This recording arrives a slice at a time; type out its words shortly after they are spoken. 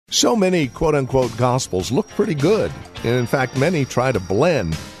So many quote-unquote gospels look pretty good. And in fact, many try to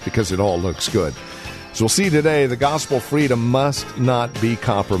blend because it all looks good. So we'll see today, the gospel freedom must not be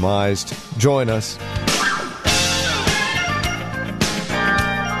compromised. Join us.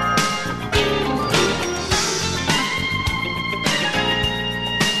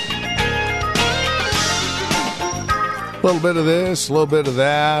 A little bit of this, a little bit of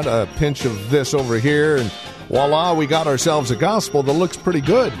that, a pinch of this over here, and voila, we got ourselves a gospel that looks pretty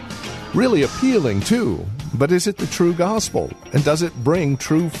good. Really appealing, too. But is it the true gospel? And does it bring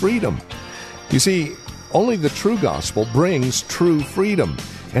true freedom? You see, only the true gospel brings true freedom,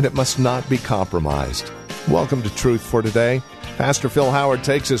 and it must not be compromised. Welcome to Truth for Today. Pastor Phil Howard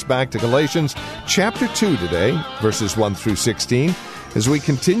takes us back to Galatians chapter 2 today, verses 1 through 16, as we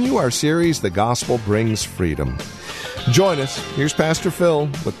continue our series, The Gospel Brings Freedom. Join us. Here's Pastor Phil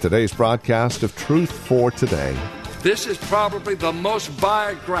with today's broadcast of Truth for Today. This is probably the most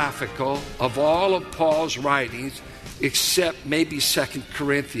biographical of all of Paul's writings, except maybe 2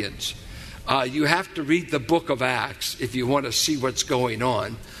 Corinthians. You have to read the book of Acts if you want to see what's going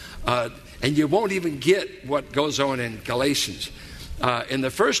on. And you won't even get what goes on in Galatians. In the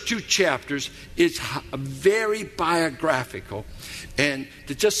first two chapters, it's very biographical. And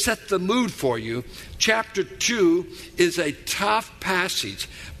to just set the mood for you, chapter 2 is a tough passage.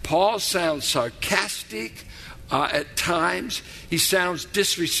 Paul sounds sarcastic at times. He sounds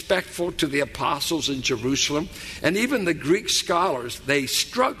disrespectful to the apostles in Jerusalem. And even the Greek scholars, they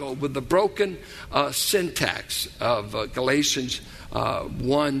struggle with the broken syntax of Galatians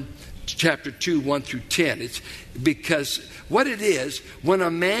 1, chapter 2, 1 through 10. It's because what it is, when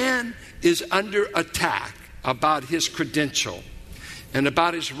a man is under attack about his credential and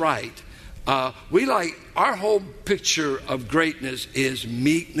about his right, our whole picture of greatness is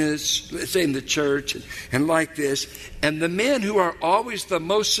meekness, let's say in the church, and like this. And the men who are always the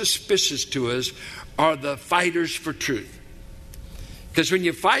most suspicious to us are the fighters for truth. Because when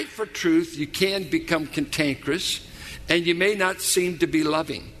you fight for truth, you can become cantankerous, and you may not seem to be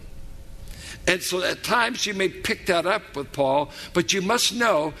loving. And so at times you may pick that up with Paul, but you must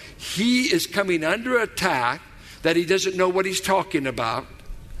know he is coming under attack, that he doesn't know what he's talking about,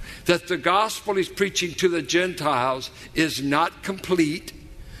 that the gospel he's preaching to the Gentiles is not complete,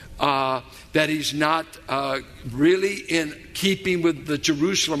 that he's not really in keeping with the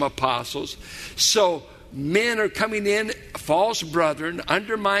Jerusalem apostles. So men are coming in, false brethren,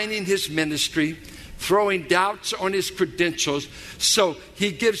 undermining his ministry, throwing doubts on his credentials. So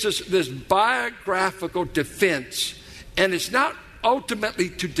he gives us this biographical defense, and it's not ultimately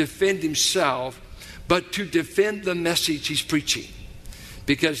to defend himself, but to defend the message he's preaching.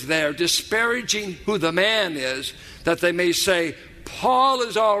 Because they're disparaging who the man is, that they may say, Paul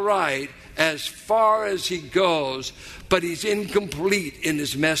is all right as far as he goes, but he's incomplete in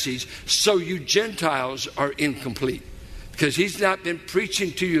his message, so you Gentiles are incomplete. Because he's not been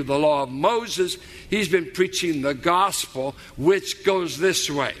preaching to you the law of Moses, he's been preaching the gospel, which goes this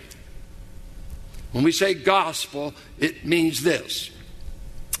way. When we say gospel, it means this: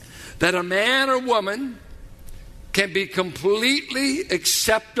 that a man or woman can be completely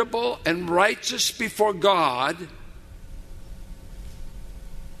acceptable and righteous before God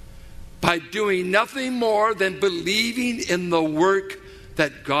by doing nothing more than believing in the work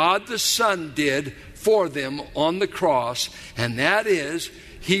that God the Son did for them on the cross, and that is,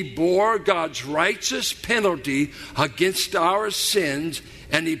 he bore God's righteous penalty against our sins,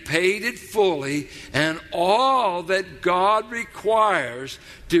 and he paid it fully, and all that God requires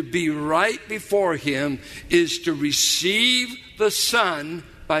to be right before him is to receive the Son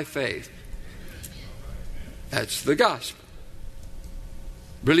by faith. That's the gospel.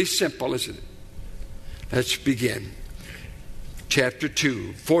 Really simple, isn't it? Let's begin. Chapter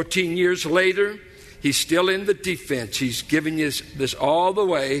 2. 14 years later, he's still in the defense. He's giving us this all the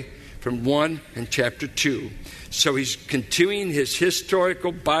way from 1 and chapter 2. So he's continuing his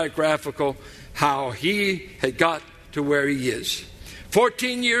historical, biographical, how he had got to where he is.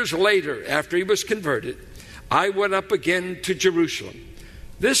 14 years later, after he was converted, I went up again to Jerusalem,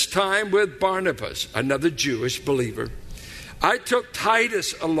 this time with Barnabas, another Jewish believer. I took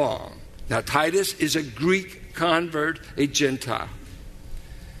Titus along. Now, Titus is a Greek convert, a Gentile.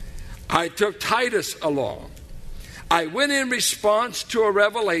 I took Titus along. I went in response to a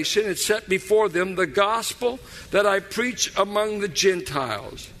revelation and set before them the gospel that I preach among the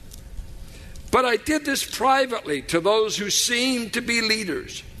Gentiles. But I did this privately to those who seemed to be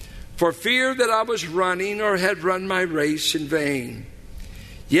leaders, for fear that I was running or had run my race in vain.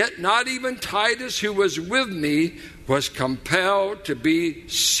 Yet not even Titus, who was with me, was compelled to be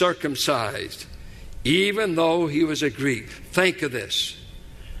circumcised, even though he was a Greek. Think of this.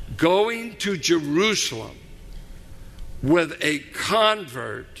 going to Jerusalem with a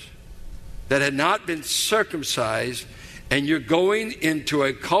convert that had not been circumcised, and you're going into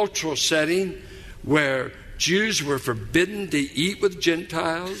a cultural setting where Jews were forbidden to eat with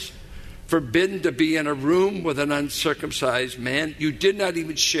Gentiles, forbidden to be in a room with an uncircumcised man. You did not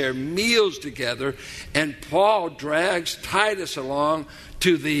even share meals together. And Paul drags Titus along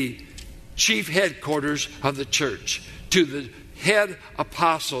to the chief headquarters of the church, to the head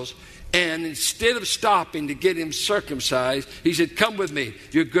apostles. And instead of stopping to get him circumcised, he said, "Come with me.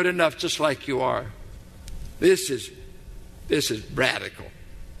 You're good enough just like you are." This is radical.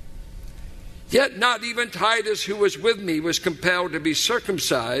 Yet not even Titus, who was with me, was compelled to be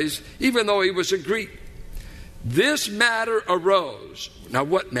circumcised, even though he was a Greek. This matter arose. Now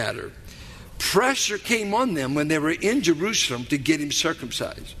what matter? Pressure came on them when they were in Jerusalem to get him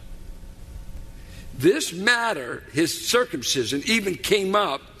circumcised. This matter, his circumcision, even came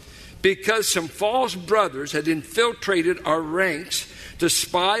up because some false brothers had infiltrated our ranks to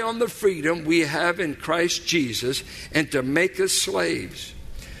spy on the freedom we have in Christ Jesus and to make us slaves.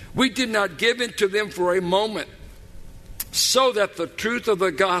 We did not give in to them for a moment, so that the truth of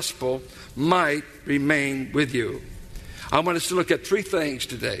the gospel might remain with you. I want us to look at three things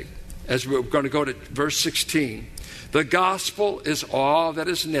today as we're going to go to verse 16. The gospel is all that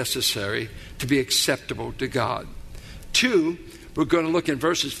is necessary to be acceptable to God. 2, we're going to look in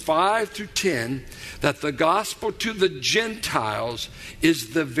verses 5 through 10 that the gospel to the Gentiles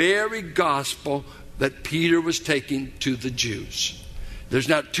is the very gospel that Peter was taking to the Jews. There's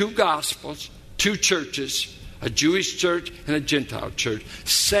not two gospels, two churches, a Jewish church and a Gentile church.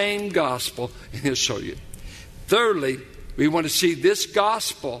 Same gospel, and he'll show you. Thirdly, we want to see this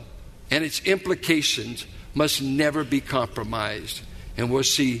gospel and its implications must never be compromised. And we'll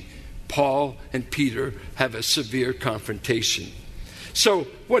see Paul and Peter have a severe confrontation. So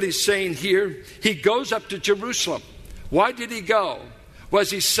what he's saying here, he goes up to Jerusalem. Why did he go? Was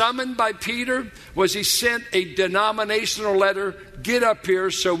he summoned by Peter? Was he sent a denominational letter? Get up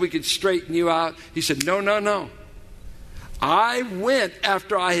here so we can straighten you out. He said, no. I went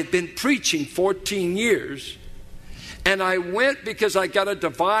after I had been preaching 14 years. And I went because I got a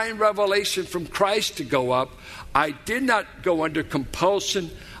divine revelation from Christ to go up. I did not go under compulsion.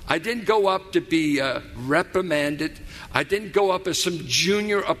 I didn't go up to be reprimanded. I didn't go up as some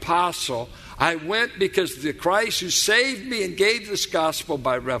junior apostle. I went because the Christ who saved me and gave this gospel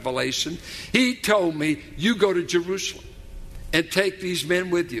by revelation, he told me, you go to Jerusalem and take these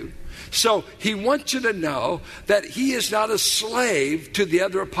men with you. So he wants you to know that he is not a slave to the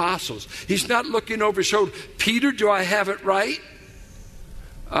other apostles. He's not looking over his shoulder. Peter, do I have it right?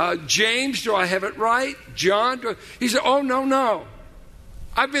 James, do I have it right? John, he said, oh, no.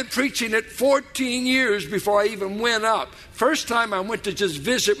 I've been preaching it 14 years before I even went up. First time I went to just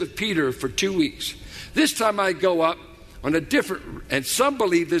visit with Peter for 2 weeks. This time I go up on a different, and some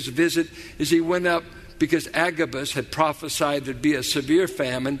believe this visit is he went up because Agabus had prophesied there'd be a severe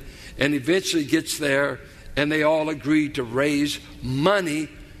famine, and eventually gets there and they all agreed to raise money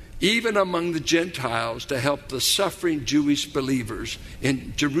even among the Gentiles to help the suffering Jewish believers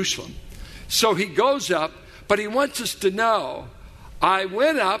in Jerusalem. So he goes up, but he wants us to know, I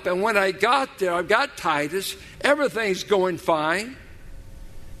went up, and when I got there, I got Titus. Everything's going fine.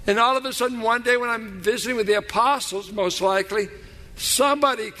 And all of a sudden, one day when I'm visiting with the apostles, most likely,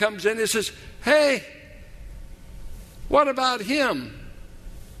 somebody comes in and says, hey, what about him?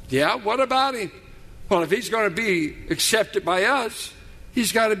 Yeah, what about him? Well, if he's going to be accepted by us,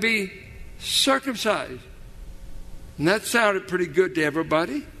 he's got to be circumcised. And that sounded pretty good to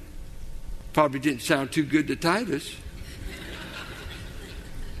everybody. Probably didn't sound too good to Titus.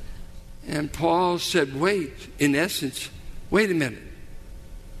 And Paul said, wait a minute.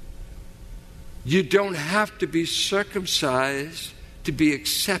 You don't have to be circumcised to be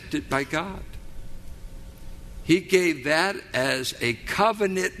accepted by God. He gave that as a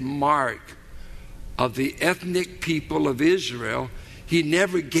covenant mark of the ethnic people of Israel. He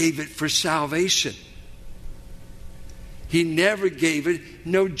never gave it for salvation. He never gave it.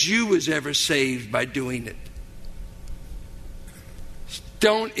 No Jew was ever saved by doing it.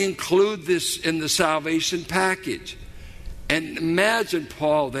 Don't include this in the salvation package. And imagine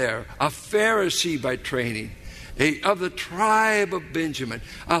Paul there, a Pharisee by training, of the tribe of Benjamin,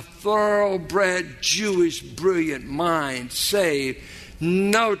 a thoroughbred Jewish brilliant mind, saved.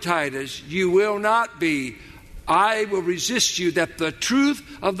 No, Titus, you will not be. I will resist you, that the truth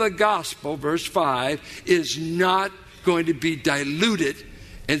of the gospel, verse 5, is not going to be diluted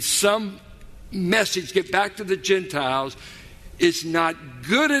and some message get back to the Gentiles. It's not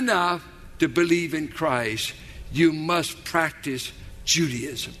good enough to believe in Christ. You must practice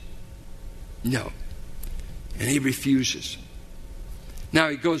Judaism. No. And he refuses. Now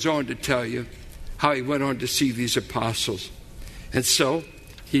he goes on to tell you how he went on to see these apostles. And so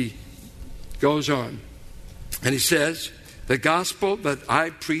he goes on. And he says, the gospel that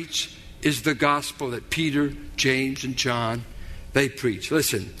I preach is the gospel that Peter, James, and John, they preach.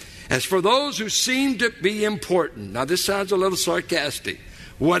 Listen, as for those who seem to be important, now this sounds a little sarcastic,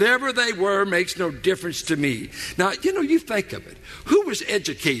 whatever they were makes no difference to me. Now, you think of it. Who was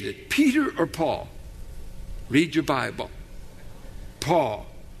educated, Peter or Paul? Read your Bible. Paul.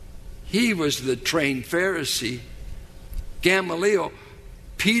 He was the trained Pharisee. Gamaliel.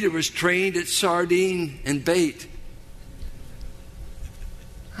 Peter was trained at sardine and bait.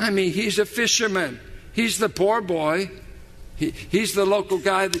 I mean, he's a fisherman. He's the poor boy. He's the local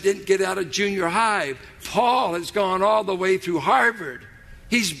guy that didn't get out of junior high. Paul has gone all the way through Harvard.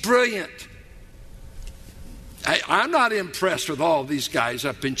 He's brilliant. I'm not impressed with all these guys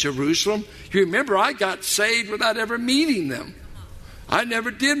up in Jerusalem. You remember, I got saved without ever meeting them. I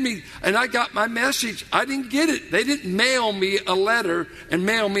never did meet, and I got my message. I didn't get it. They didn't mail me a letter and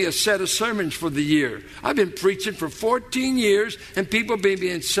mail me a set of sermons for the year. I've been preaching for 14 years, and people have been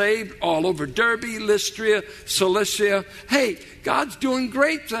being saved all over Derby, Lystra, Cilicia. Hey, God's doing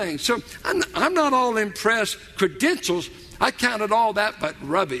great things. So I'm not all impressed. Credentials, I counted all that but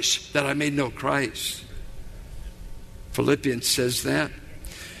rubbish that I may know Christ. Philippians says that.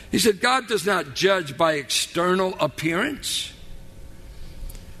 He said, God does not judge by external appearance.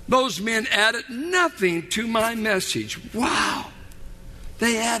 Those men added nothing to my message. Wow.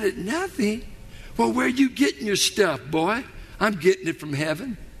 They added nothing. Well, where are you getting your stuff, boy? I'm getting it from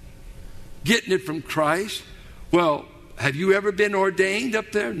heaven. Getting it from Christ. Well, have you ever been ordained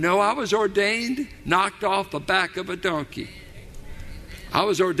up there? No, I was ordained, knocked off the back of a donkey. I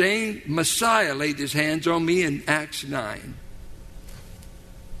was ordained. Messiah laid his hands on me in Acts 9.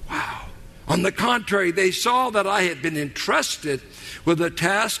 Wow. On the contrary, they saw that I had been entrusted with the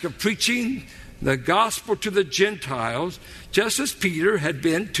task of preaching the gospel to the Gentiles, just as Peter had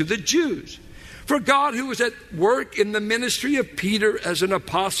been to the Jews. For God, who was at work in the ministry of Peter as an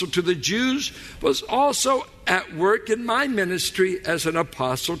apostle to the Jews, was also at work in my ministry as an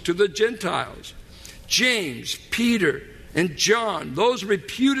apostle to the Gentiles. James, Peter, and John, those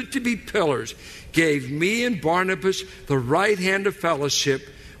reputed to be pillars, gave me and Barnabas the right hand of fellowship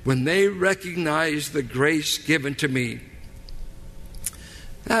when they recognized the grace given to me.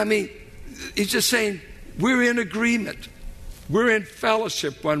 I mean, he's just saying, we're in agreement. We're in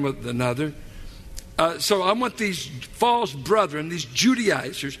fellowship one with another. So I want these false brethren, these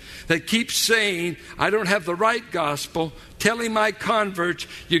Judaizers that keep saying, I don't have the right gospel, telling my converts,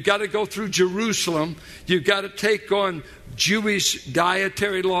 you've got to go through Jerusalem. You've got to take on Jewish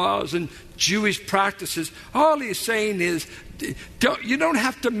dietary laws and Jewish practices. All he's saying is, you don't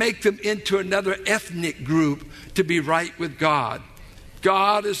have to make them into another ethnic group to be right with God.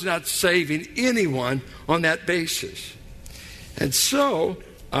 God is not saving anyone on that basis. And so,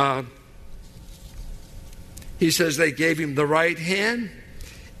 he says they gave him the right hand.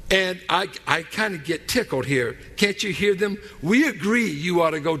 And I kind of get tickled here. Can't you hear them? We agree you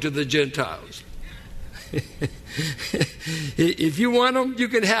ought to go to the Gentiles. If you want them, you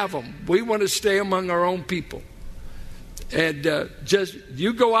can have them. We want to stay among our own people. And just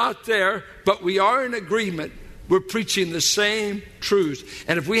you go out there, but we are in agreement. We're preaching the same truths.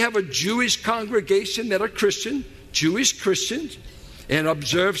 And if we have a Jewish congregation that are Christian, Jewish Christians, and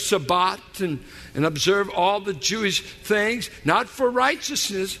observe Sabbath and observe all the Jewish things, not for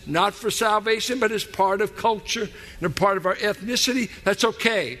righteousness, not for salvation, but as part of culture and a part of our ethnicity, that's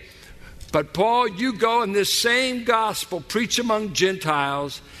okay. But Paul, you go in this same gospel, preach among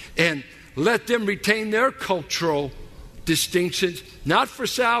Gentiles, and let them retain their cultural distinctions, not for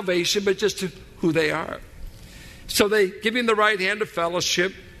salvation, but just to who they are. So they give him the right hand of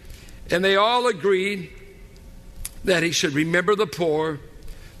fellowship, and they all agreed that he should remember the poor,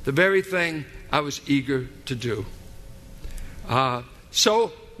 the very thing I was eager to do.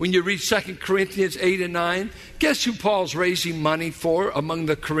 So when you read 2 Corinthians 8 and 9, guess who Paul's raising money for among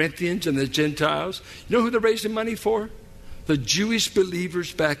the Corinthians and the Gentiles? You know who they're raising money for? The Jewish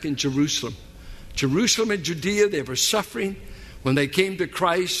believers back in Jerusalem. Jerusalem and Judea, they were suffering. When they came to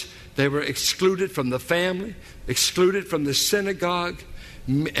Christ, they were excluded from the family, excluded from the synagogue,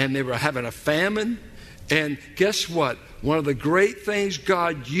 and they were having a famine. And guess what? One of the great things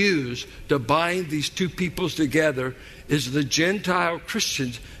God used to bind these two peoples together is the Gentile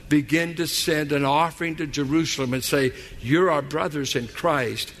Christians begin to send an offering to Jerusalem and say, you're our brothers in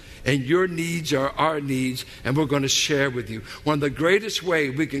Christ, and your needs are our needs, and we're going to share with you. One of the greatest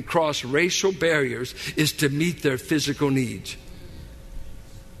ways we can cross racial barriers is to meet their physical needs.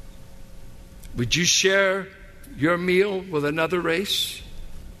 Would you share your meal with another race?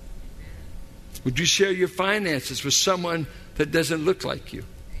 Would you share your finances with someone that doesn't look like you?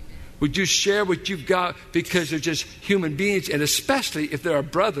 Would you share what you've got because they're just human beings, and especially if they're a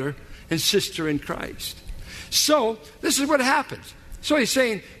brother and sister in Christ? So this is what happens. So he's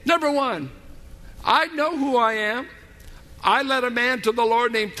saying, number one, I know who I am. I led a man to the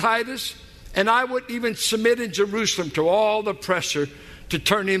Lord named Titus, and I wouldn't even submit in Jerusalem to all the pressure to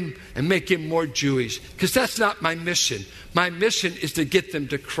turn him and make him more Jewish, because that's not my mission. My mission is to get them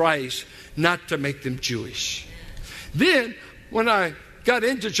to Christ, not to make them Jewish. Then, when I got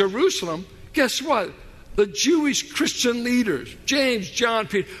into Jerusalem, guess what? The Jewish Christian leaders, James, John,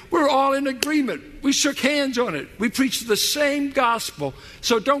 Peter, we're all in agreement. We shook hands on it. We preached the same gospel.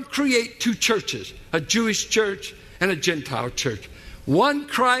 So don't create two churches, a Jewish church and a Gentile church. One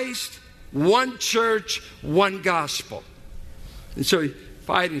Christ, one church, one gospel. And so he's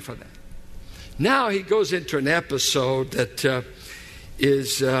fighting for that. Now he goes into an episode that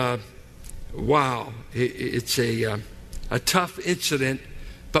is, wow, it's a tough incident,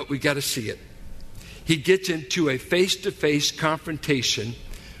 but we got to see it. He gets into a face-to-face confrontation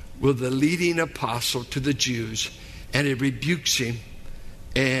with the leading apostle to the Jews, and he rebukes him,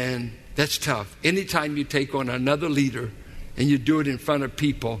 and that's tough. Anytime you take on another leader and you do it in front of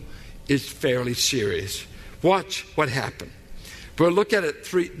people, it's fairly serious. Watch what happened. We'll look at it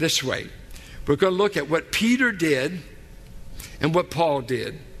this way. We're going to look at what Peter did and what Paul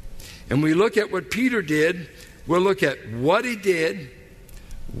did. And we look at what Peter did, we'll look at what he did,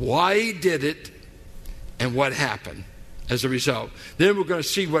 why he did it, and what happened as a result. Then we're going to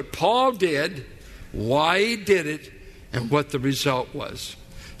see what Paul did, why he did it, and what the result was.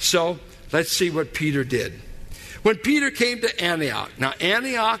 So let's see what Peter did. When Peter came to Antioch, now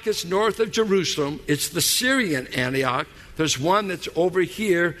Antioch is north of Jerusalem. It's the Syrian Antioch. There's one that's over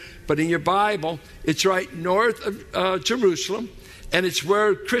here, but in your Bible, it's right north of Jerusalem, and it's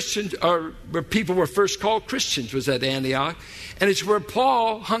where Christians, or where people were first called Christians, was at Antioch, and it's where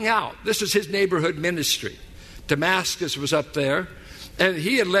Paul hung out. This was his neighborhood ministry. Damascus was up there, and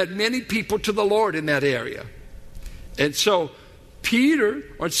he had led many people to the Lord in that area. And so Peter,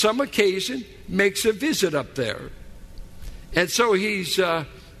 on some occasion, makes a visit up there. And so he's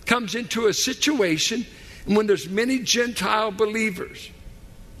comes into a situation when there's many Gentile believers.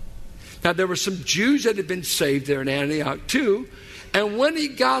 Now, there were some Jews that had been saved there in Antioch too. And when he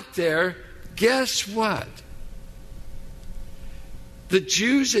got there, guess what? The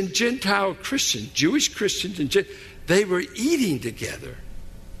Jews and Gentile Christians, Jewish Christians, and they were eating together.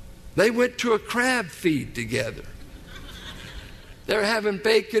 They went to a crab feed together. They're having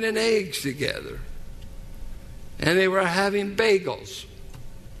bacon and eggs together. And they were having bagels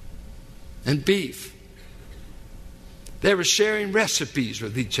and beef. They were sharing recipes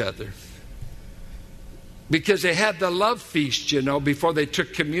with each other. Because they had the love feast, before they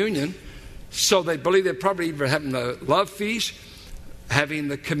took communion. So they believe they're probably even having the love feast, having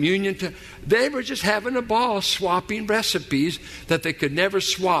the communion. They were just having a ball, swapping recipes that they could never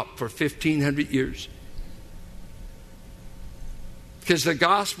swap for 1,500 years. Because the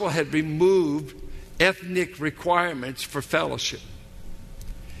gospel had removed ethnic requirements for fellowship.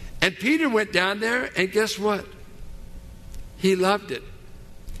 And Peter went down there, and guess what? He loved it.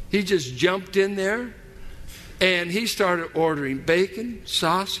 He just jumped in there, and he started ordering bacon,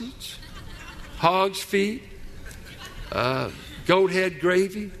 sausage, hog's feet, goat head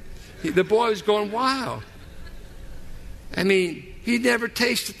gravy. The boy was going, wow. I mean, he never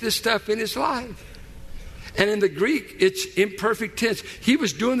tasted this stuff in his life. And in the Greek, it's imperfect tense. He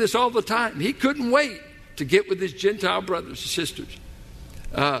was doing this all the time. He couldn't wait to get with his Gentile brothers and sisters.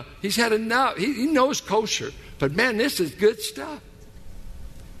 He's had enough. He knows kosher. But man, this is good stuff.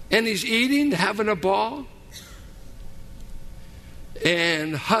 And he's eating, having a ball,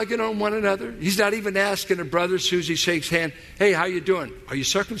 and hugging on one another. He's not even asking a brother as soon as he shakes hand, hey, how you doing? Are you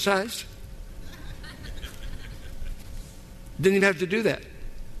circumcised? Didn't even have to do that.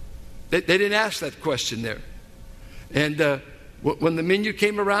 They didn't ask that question there. And when the menu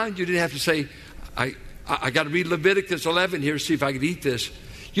came around, you didn't have to say, I got to read Leviticus 11 here to see if I could eat this.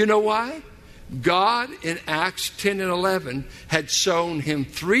 You know why? God in Acts 10 and 11 had shown him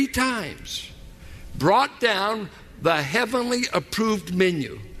 3 times, brought down the heavenly approved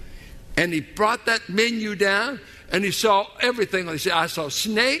menu. And he brought that menu down, and he saw everything. He said, I saw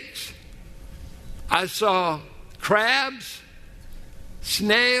snakes, I saw crabs,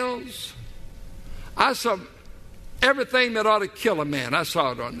 snails. I saw everything that ought to kill a man. I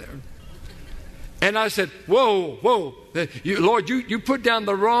saw it on there. And I said, whoa. Lord, you put down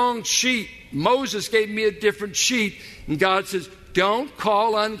the wrong sheet. Moses gave me a different sheet. And God says, don't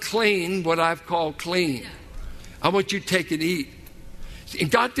call unclean what I've called clean. I want you to take and eat. And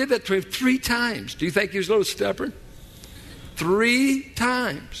God did that to him 3 times. Do you think he was a little stubborn? 3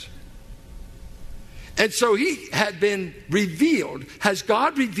 times. And so he had been revealed. Has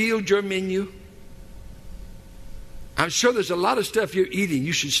God revealed your menu? I'm sure there's a lot of stuff you're eating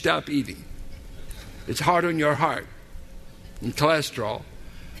you should stop eating. It's hard on your heart and cholesterol.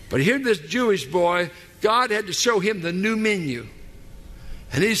 But here this Jewish boy, God had to show him the new menu.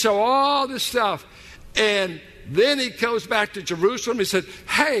 And he saw all this stuff. And then he goes back to Jerusalem. He said,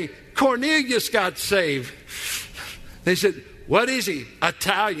 hey, Cornelius got saved. They said, what is he?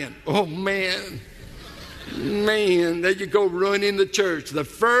 Italian. Oh, man. Man, there you go ruining the church. The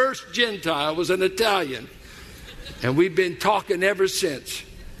first Gentile was an Italian. And we've been talking ever since.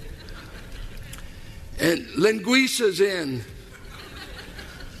 And linguiça's in.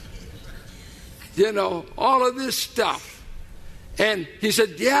 You know, all of this stuff. And he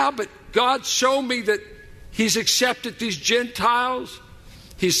said, yeah, but God showed me that he's accepted these Gentiles.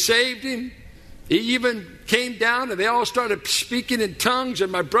 He saved him. He even came down and they all started speaking in tongues.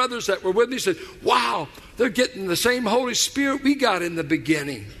 And my brothers that were with me said, wow, they're getting the same Holy Spirit we got in the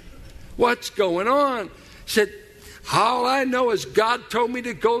beginning. What's going on? He said, all I know is God told me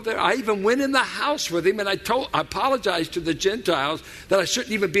to go there. I even went in the house with him and I apologized to the Gentiles that I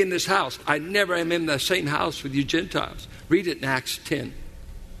shouldn't even be in this house. I never am in the same house with you Gentiles. Read it in Acts 10.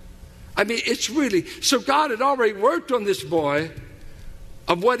 I mean, it's really, so God had already worked on this boy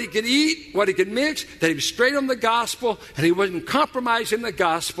of what he could eat, what he could mix, that he was straight on the gospel, and he wasn't compromising the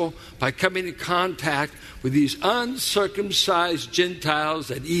gospel by coming in contact with these uncircumcised Gentiles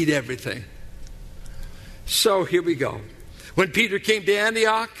that eat everything. So here we go. When Peter came to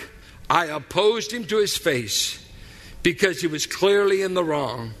Antioch, I opposed him to his face because he was clearly in the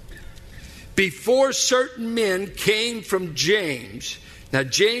wrong. Before certain men came from James. Now,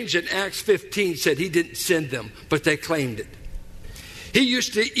 James in Acts 15 said he didn't send them, but they claimed it. He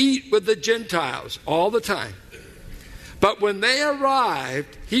used to eat with the Gentiles all the time. But when they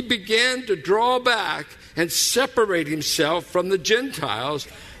arrived, he began to draw back and separate himself from the Gentiles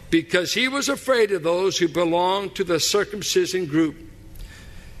because he was afraid of those who belonged to the circumcision group.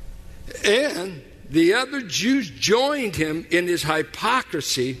 And the other Jews joined him in his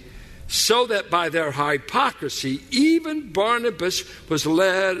hypocrisy, so that by their hypocrisy, even Barnabas was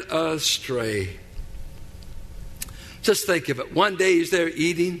led astray. Just think of it. One day he's there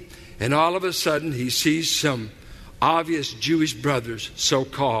eating, and all of a sudden he sees some obvious Jewish brothers,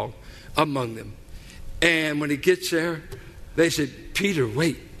 so-called, among them. And when he gets there, they said, Peter,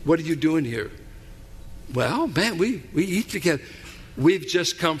 wait, what are you doing here? Well, man, we eat together. We've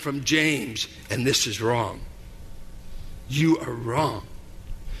just come from James, and this is wrong. You are wrong.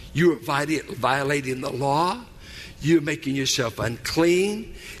 You are violating the law. You're making yourself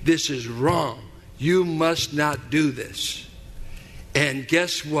unclean. This is wrong. You must not do this. And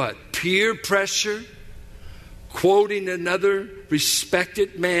guess what? Peer pressure, quoting another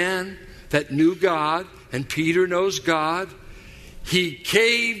respected man that knew God, and Peter knows God, he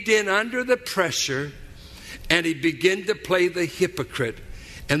caved in under the pressure and he began to play the hypocrite.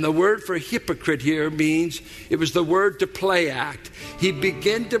 And the word for hypocrite here means, it was the word to play act. He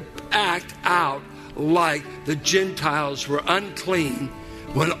began to act out like the Gentiles were unclean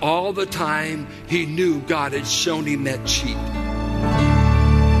when all the time he knew God had shown him that cheat.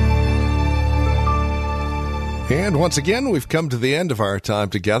 And once again, we've come to the end of our time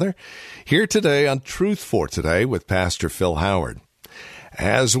together here today on Truth for Today with Pastor Phil Howard.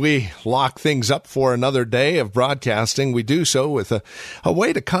 As we lock things up for another day of broadcasting, we do so with a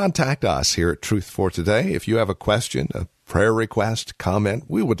way to contact us here at Truth for Today. If you have a question, a prayer request, comment,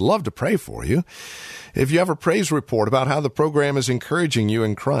 we would love to pray for you. If you have a praise report about how the program is encouraging you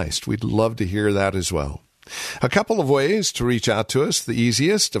in Christ, we'd love to hear that as well. A couple of ways to reach out to us. The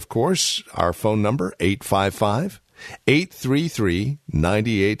easiest, of course, our phone number,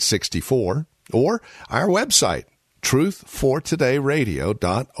 855-833-9864, or our website,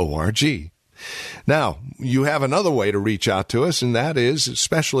 truthfortodayradio.org. Now, you have another way to reach out to us, and that is,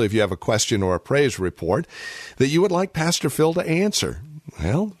 especially if you have a question or a praise report that you would like Pastor Phil to answer.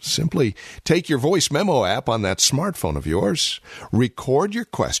 Well, simply take your voice memo app on that smartphone of yours, record your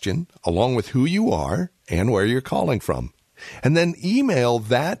question along with who you are and where you're calling from, and then email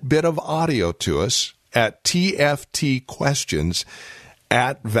that bit of audio to us at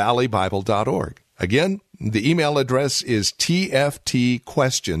tftquestions@valleybible.org. Again, the email address is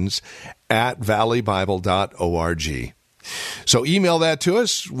tftquestions@valleybible.org. So email that to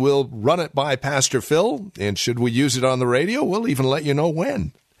us. We'll run it by Pastor Phil, and should we use it on the radio, we'll even let you know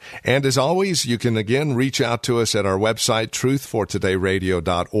when. And as always, you can again reach out to us at our website,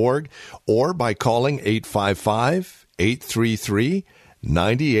 truthfortodayradio.org, or by calling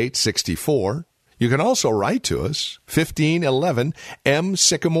 855-833-9864. You can also write to us, 1511 M.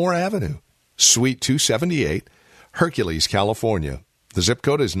 Sycamore Avenue, Suite 278, Hercules, California. The zip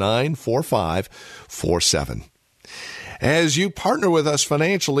code is 94547. As you partner with us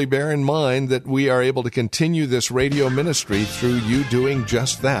financially, bear in mind that we are able to continue this radio ministry through you doing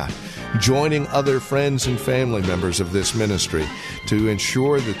just that, joining other friends and family members of this ministry to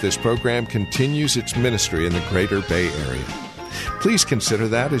ensure that this program continues its ministry in the Greater Bay Area. Please consider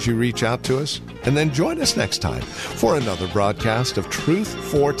that as you reach out to us, and then join us next time for another broadcast of Truth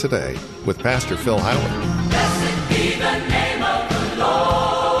for Today with Pastor Phil Howard.